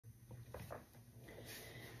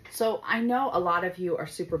So I know a lot of you are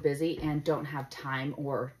super busy and don't have time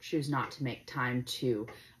or choose not to make time to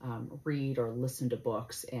read or listen to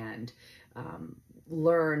books and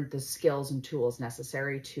learn the skills and tools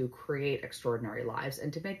necessary to create extraordinary lives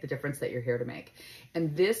and to make the difference that you're here to make.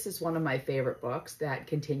 And this is one of my favorite books that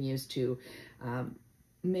continues to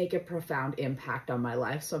make a profound impact on my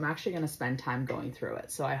life. So I'm actually going to spend time going through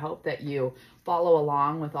it. So I hope that you follow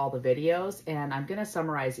along with all the videos, and I'm going to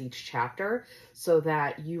summarize each chapter so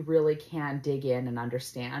that you really can dig in and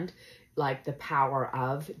understand like the power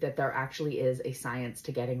of that there actually is a science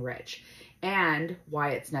to getting rich and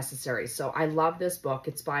why it's necessary. So I love this book.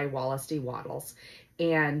 It's by Wallace D. Wattles,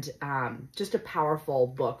 and just a powerful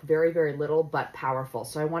book, very, very little, but powerful.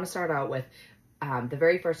 So I want to start out with the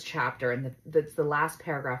very first chapter, and that's the last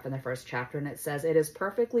paragraph in the first chapter, and it says, "It is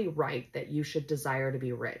perfectly right that you should desire to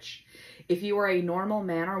be rich. If you are a normal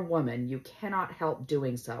man or woman, you cannot help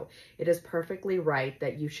doing so. It is perfectly right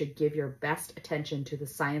that you should give your best attention to the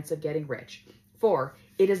science of getting rich, for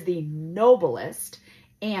it is the noblest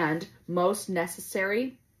and most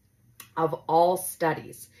necessary of all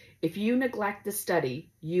studies. If you neglect the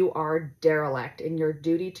study, you are derelict in your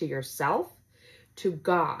duty to yourself, to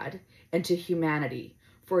God, and to humanity,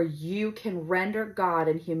 for you can render God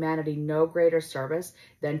and humanity no greater service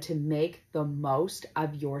than to make the most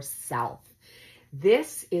of yourself."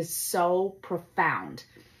 This is so profound.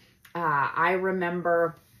 I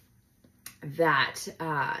remember that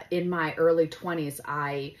in my early 20s,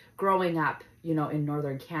 growing up, you know, in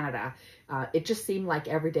Northern Canada, it just seemed like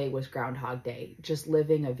every day was Groundhog Day, just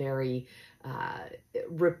living a very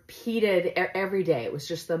repeated every day. It was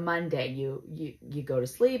just the Monday. You go to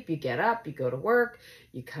sleep, you get up, you go to work,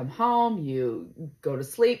 you come home, you go to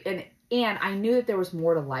sleep. And I knew that there was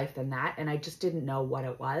more to life than that. And I just didn't know what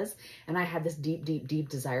it was. And I had this deep, deep, deep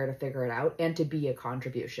desire to figure it out and to be a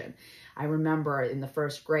contribution. I remember in the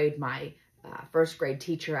first grade, my first grade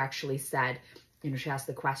teacher actually said, you know, she asked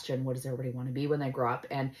the question, what does everybody want to be when they grow up?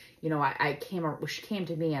 And, you know, she came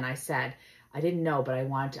to me and I said, I didn't know, but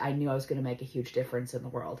I knew I was going to make a huge difference in the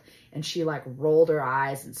world. And she like rolled her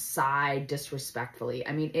eyes and sighed disrespectfully.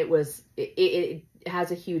 I mean, it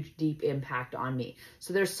has a huge, deep impact on me.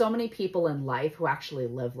 So there's so many people in life who actually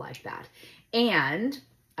live like that. And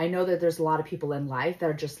I know that there's a lot of people in life that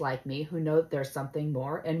are just like me who know that there's something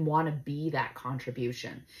more and want to be that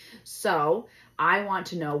contribution. So I want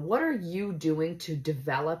to know, what are you doing to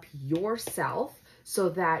develop yourself so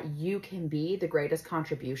that you can be the greatest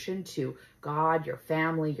contribution to God, your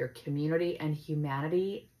family, your community, and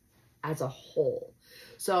humanity as a whole?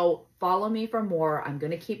 So follow me for more. I'm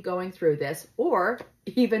going to keep going through this, or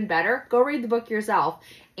even better, go read the book yourself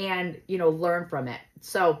and, you know, learn from it.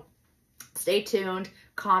 So stay tuned,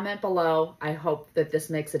 comment below. I hope that this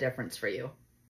makes a difference for you.